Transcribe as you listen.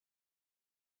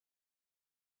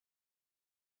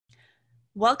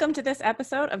Welcome to this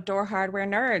episode of Door Hardware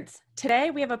Nerds.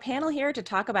 Today we have a panel here to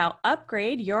talk about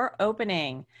Upgrade Your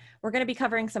Opening. We're going to be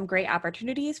covering some great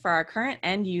opportunities for our current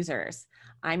end users.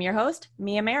 I'm your host,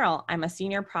 Mia Merrill. I'm a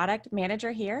senior product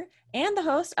manager here and the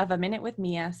host of A Minute with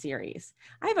Mia series.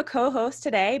 I have a co-host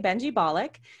today, Benji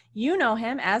Bollick. You know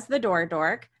him as the Door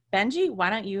Dork. Benji, why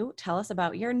don't you tell us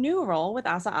about your new role with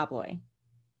Assa Abloy?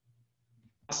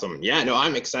 Awesome. Yeah, no,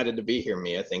 I'm excited to be here,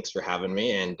 Mia. Thanks for having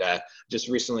me. And just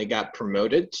recently got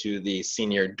promoted to the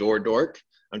senior door dork.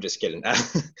 I'm just kidding.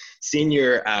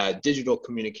 Senior digital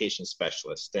communication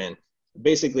specialist. And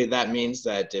basically that means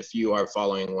that if you are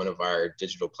following one of our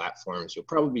digital platforms, you'll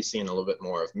probably be seeing a little bit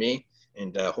more of me.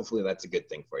 And hopefully that's a good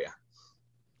thing for you.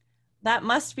 That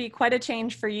must be quite a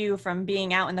change for you from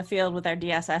being out in the field with our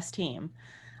DSS team.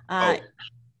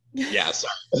 Yeah,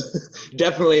 sorry.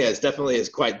 Definitely is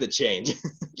quite the change.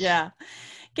 Yeah.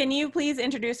 Can you please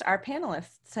introduce our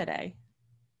panelists today?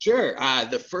 Sure.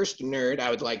 The first nerd I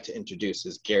would like to introduce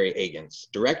is Gary Agins,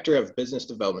 Director of Business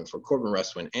Development for Corbin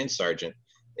Russwin and Sargent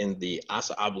in the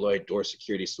Assa Abloy Door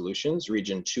Security Solutions,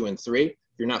 Region 2 and 3. If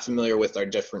you're not familiar with our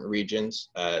different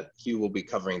regions, he will be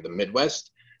covering the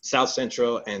Midwest, South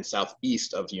Central, and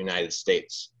Southeast of the United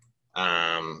States.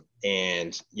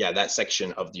 And yeah, that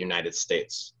section of the United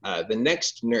States. The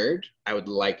next nerd I would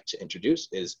like to introduce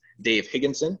is Dave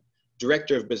Higginson,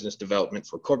 Director of Business Development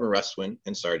for Corbin Russwin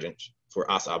and Sargent for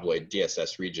Assa Abloy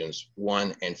DSS Regions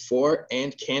 1 and 4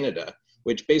 and Canada,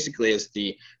 which basically is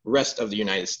the rest of the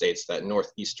United States, that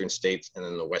northeastern states, and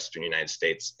then the western United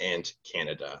States and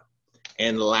Canada.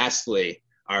 And lastly,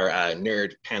 our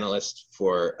nerd panelist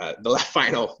for the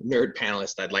final nerd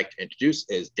panelist I'd like to introduce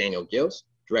is Daniel Gills,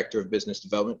 Director of Business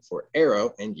Development for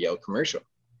Arrow and Yale Commercial.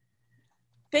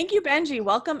 Thank you, Benji.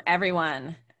 Welcome,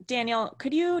 everyone. Daniel,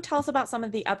 could you tell us about some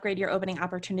of the Upgrade Your Opening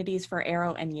opportunities for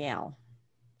Arrow and Yale?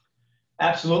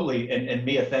 Absolutely, and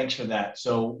Mia, thanks for that.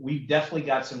 So we've definitely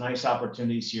got some nice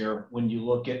opportunities here when you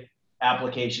look at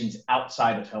applications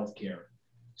outside of healthcare.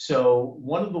 So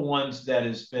one of the ones that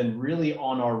has been really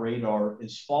on our radar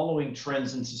is following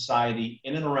trends in society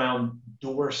in and around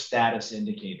door status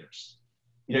indicators.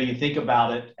 You know, you think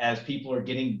about it as people are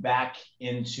getting back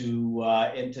into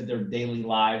their daily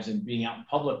lives and being out in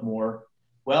public more.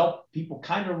 Well, people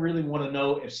kind of really want to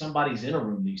know if somebody's in a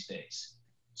room these days.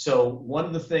 So one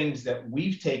of the things that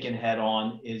we've taken head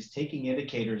on is taking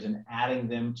indicators and adding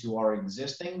them to our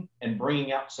existing and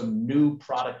bringing out some new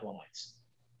product lines.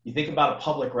 You think about a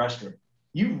public restroom.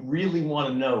 You really want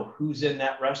to know who's in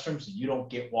that restroom so you don't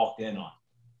get walked in on.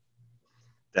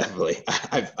 Definitely.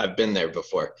 I've been there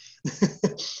before.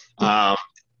 I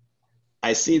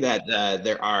see that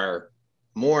there are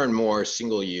more and more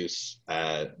single-use,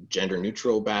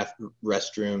 gender-neutral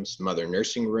restrooms, mother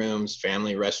nursing rooms,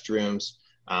 family restrooms.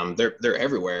 They're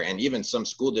everywhere, and even some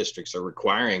school districts are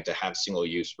requiring to have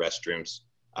single-use restrooms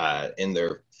in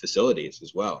their facilities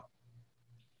as well.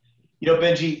 You know,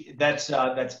 Benji, that's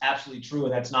absolutely true,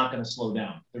 and that's not going to slow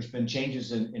down. There's been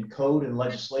changes in code and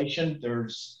legislation.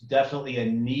 There's definitely a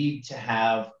need to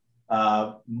have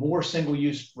more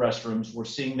single-use restrooms. We're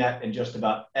seeing that in just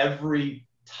about every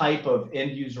type of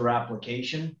end-user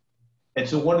application. And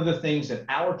so one of the things that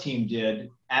our team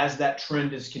did, as that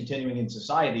trend is continuing in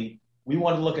society, we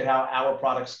want to look at how our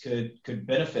products could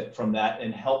benefit from that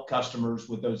and help customers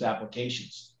with those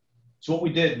applications. So what we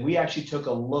did, we actually took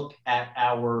a look at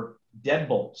our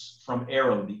deadbolts from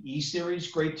Arrow, the E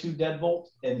series grade 2 deadbolt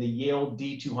and the Yale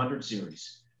D200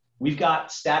 series. We've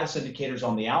got status indicators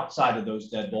on the outside of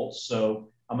those deadbolts. So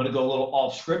I'm going to go a little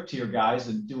off script here, guys,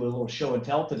 and do a little show and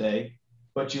tell today.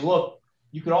 But you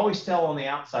could always tell on the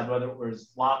outside whether it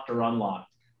was locked or unlocked.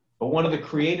 But one of the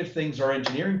creative things our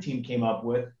engineering team came up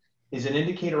with is an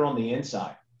indicator on the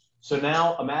inside. So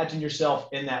now imagine yourself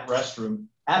in that restroom.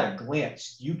 At a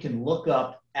glance, you can look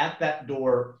up at that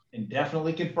door and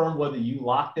definitely confirm whether you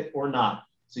locked it or not.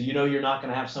 So you know you're not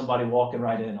going to have somebody walking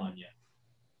right in on you.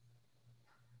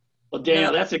 Well,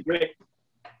 Daniel, that's a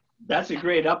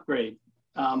great upgrade.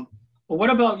 But what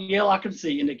about Yale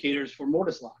occupancy indicators for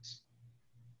mortise locks?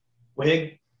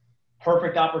 Wig,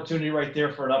 perfect opportunity right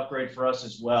there for an upgrade for us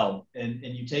as well. And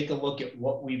you take a look at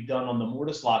what we've done on the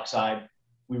mortise lock side.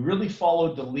 We really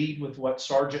followed the lead with what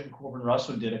Sargent and Corbin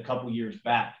Russwin did a couple years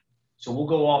back. So we'll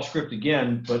go off script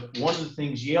again, but one of the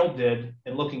things Yale did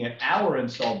in looking at our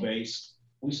install base,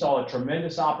 we saw a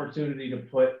tremendous opportunity to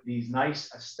put these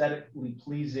nice aesthetically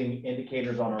pleasing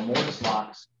indicators on our mortise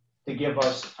locks to give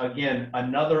us, again,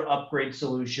 another upgrade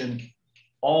solution,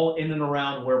 all in and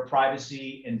around where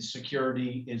privacy and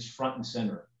security is front and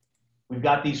center. We've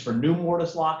got these for new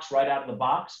mortise locks right out of the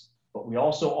box, but we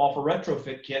also offer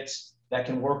retrofit kits that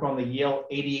can work on the Yale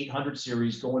 8800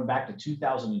 series going back to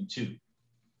 2002.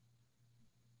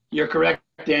 You're correct,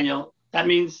 Daniel. That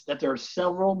means that there are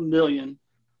several million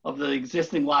of the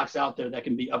existing locks out there that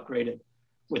can be upgraded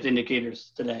with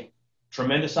indicators today.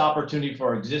 Tremendous opportunity for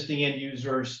our existing end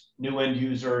users, new end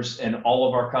users, and all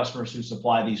of our customers who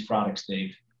supply these products,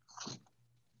 Dave.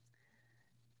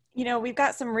 You know, we've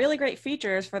got some really great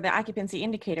features for the occupancy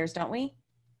indicators, don't we?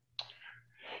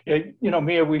 Yeah, you know,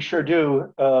 Mia, we sure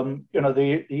do. You know,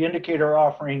 the indicator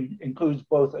offering includes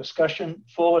both escutcheon,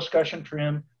 full escutcheon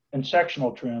trim and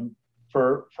sectional trim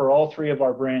for all three of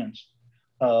our brands.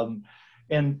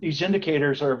 And these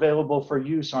indicators are available for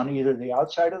use on either the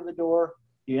outside of the door,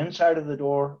 the inside of the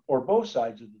door, or both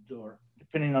sides of the door,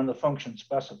 depending on the function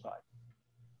specified.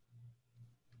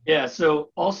 Yeah, so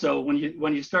also when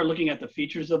you start looking at the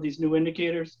features of these new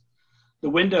indicators, the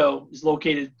window is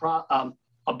located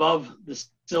above the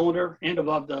cylinder and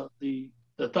above the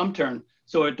thumb turn,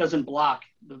 so it doesn't block.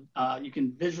 You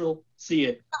can visually see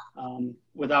it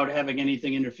without having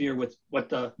anything interfere with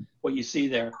what you see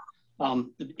there.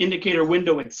 The indicator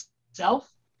window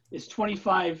itself is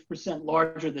 25%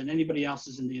 larger than anybody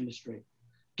else's in the industry,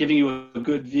 giving you a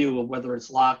good view of whether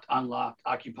it's locked, unlocked,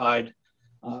 occupied,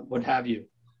 what have you.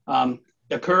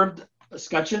 The curved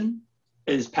escutcheon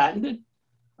is patented,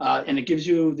 and it gives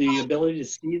you the ability to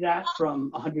see that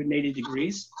from 180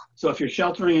 degrees. So if you're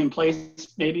sheltering in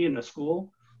place, maybe in a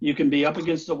school, you can be up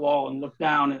against the wall and look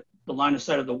down at the line of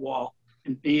sight of the wall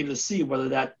and be able to see whether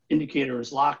that indicator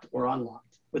is locked or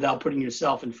unlocked without putting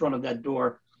yourself in front of that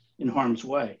door in harm's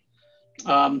way.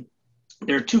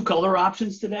 There are two color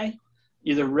options today,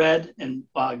 either red and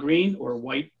green or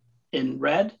white and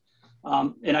red.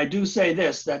 And I do say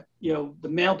this, that, you know, the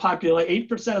male population,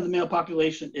 8% of the male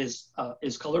population is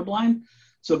colorblind.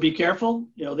 So be careful,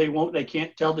 you know, they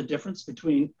can't tell the difference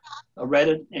between a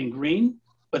red and green,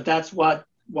 but that's why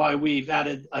we've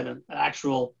added an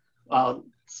actual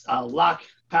padlock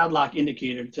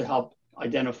indicator to help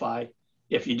identify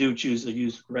if you do choose to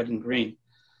use red and green.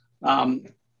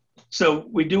 So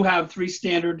we do have 3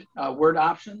 standard word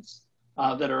options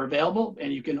that are available,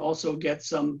 and you can also get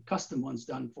some custom ones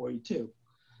done for you too.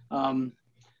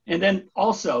 And then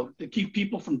also, to keep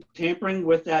people from tampering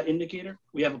with that indicator,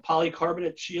 we have a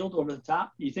polycarbonate shield over the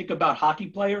top. You think about hockey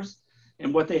players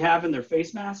and what they have in their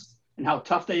face masks and how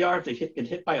tough they are if they get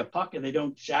hit by a puck and they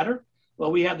don't shatter.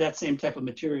 Well, we have that same type of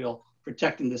material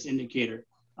protecting this indicator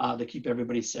to keep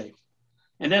everybody safe.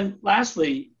 And then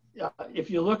lastly, if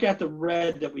you look at the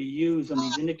red that we use on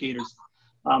these indicators,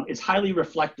 it's highly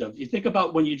reflective. You think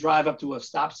about when you drive up to a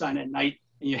stop sign at night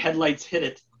and your headlights hit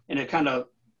it and it kind of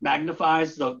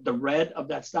magnifies the red of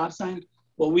that stop sign.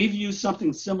 Well, we've used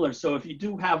something similar. So if you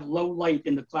do have low light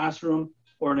in the classroom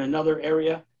or in another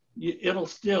area, it'll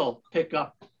still pick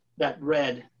up that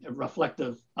red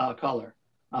reflective color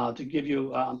to give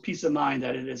you peace of mind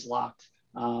that it is locked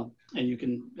and you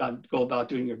can go about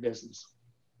doing your business.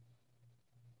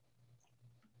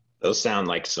 Those sound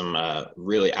like some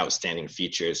really outstanding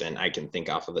features, and I can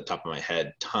think off of the top of my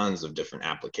head tons of different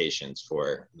applications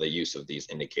for the use of these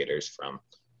indicators, from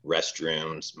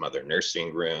restrooms, mother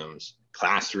nursing rooms,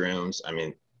 classrooms. I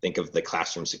mean, think of the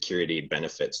classroom security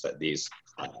benefits that these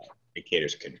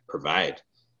indicators could provide.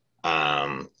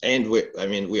 And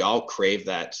we all crave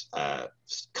that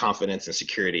confidence and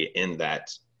security in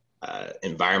that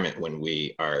environment when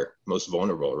we are most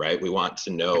vulnerable, right? We want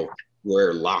to know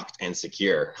we're locked and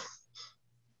secure.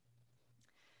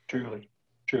 Truly.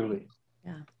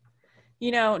 Yeah.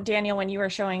 You know, Daniel, when you were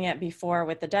showing it before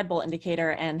with the Deadbolt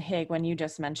indicator, and Hig, when you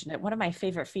just mentioned it, one of my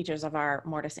favorite features of our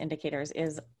Mortise indicators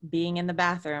is being in the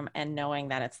bathroom and knowing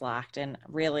that it's locked. And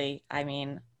really, I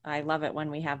mean, I love it when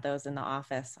we have those in the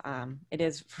office. It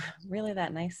is really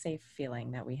that nice, safe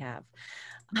feeling that we have.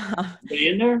 Stay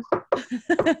in there?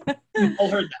 All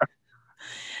heard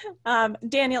that.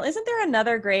 Daniel, isn't there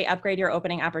another great upgrade your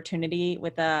opening opportunity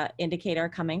with the indicator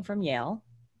coming from Yale?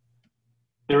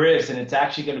 There is, and it's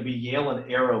actually going to be Yale and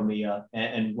Aero, Mia,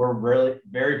 and we're really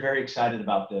very, very excited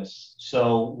about this.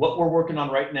 So what we're working on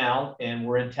right now, and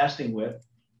we're in testing with,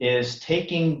 is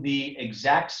taking the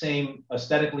exact same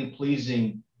aesthetically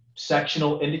pleasing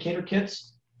sectional indicator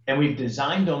kits, and we've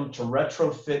designed them to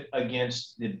retrofit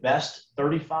against the best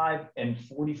 35 and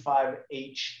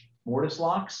 45H Mortise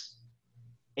locks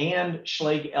and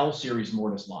Schlage L series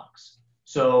Mortise locks.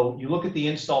 So you look at the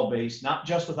install base, not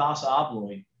just with Assa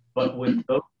Abloy, but with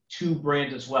those 2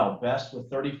 brands as well, best with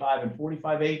 35 and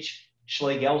 45H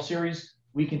Schlage L series.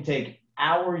 We can take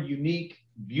our unique,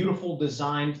 beautiful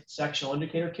designed sectional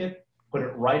indicator kit, put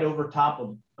it right over top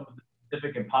of some of the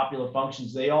specific and popular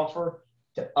functions they offer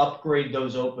to upgrade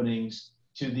those openings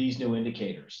to these new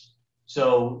indicators.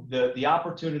 So the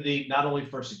opportunity, not only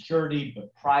for security,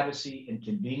 but privacy and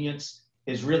convenience,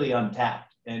 is really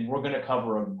untapped. And we're going to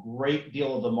cover a great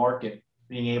deal of the market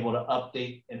being able to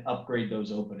update and upgrade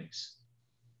those openings.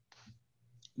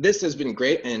 This has been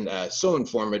great and so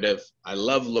informative. I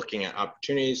love looking at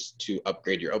opportunities to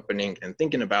upgrade your opening and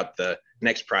thinking about the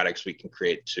next products we can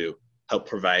create to help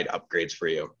provide upgrades for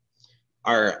you.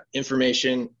 Our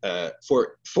information,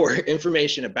 for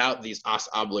information about these Assa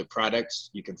Abloy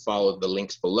products, you can follow the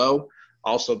links below.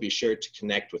 Also be sure to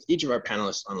connect with each of our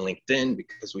panelists on LinkedIn,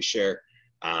 because we share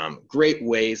great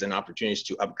ways and opportunities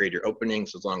to upgrade your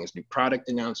openings, as long as new product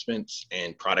announcements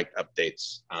and product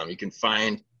updates. You can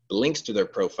find the links to their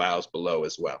profiles below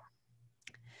as well.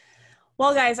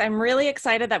 Well, guys, I'm really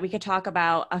excited that we could talk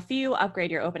about a few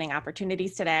upgrade your opening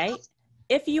opportunities today.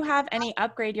 If you have any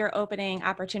upgrade your opening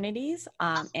opportunities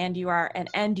and you are an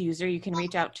end user, you can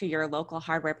reach out to your local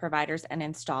hardware providers and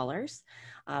installers.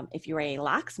 If you're a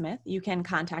locksmith, you can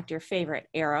contact your favorite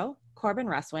Arrow, Corbin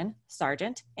Russwin,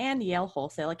 Sargent, and Yale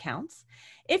wholesale accounts.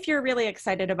 If you're really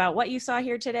excited about what you saw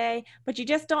here today, but you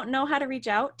just don't know how to reach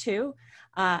out to,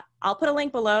 I'll put a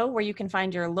link below where you can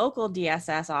find your local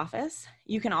DSS office.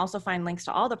 You can also find links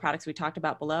to all the products we talked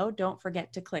about below. Don't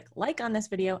forget to click like on this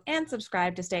video and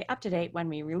subscribe to stay up to date when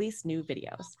we release new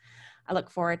videos. I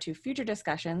look forward to future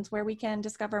discussions where we can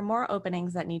discover more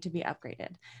openings that need to be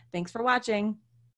upgraded. Thanks for watching.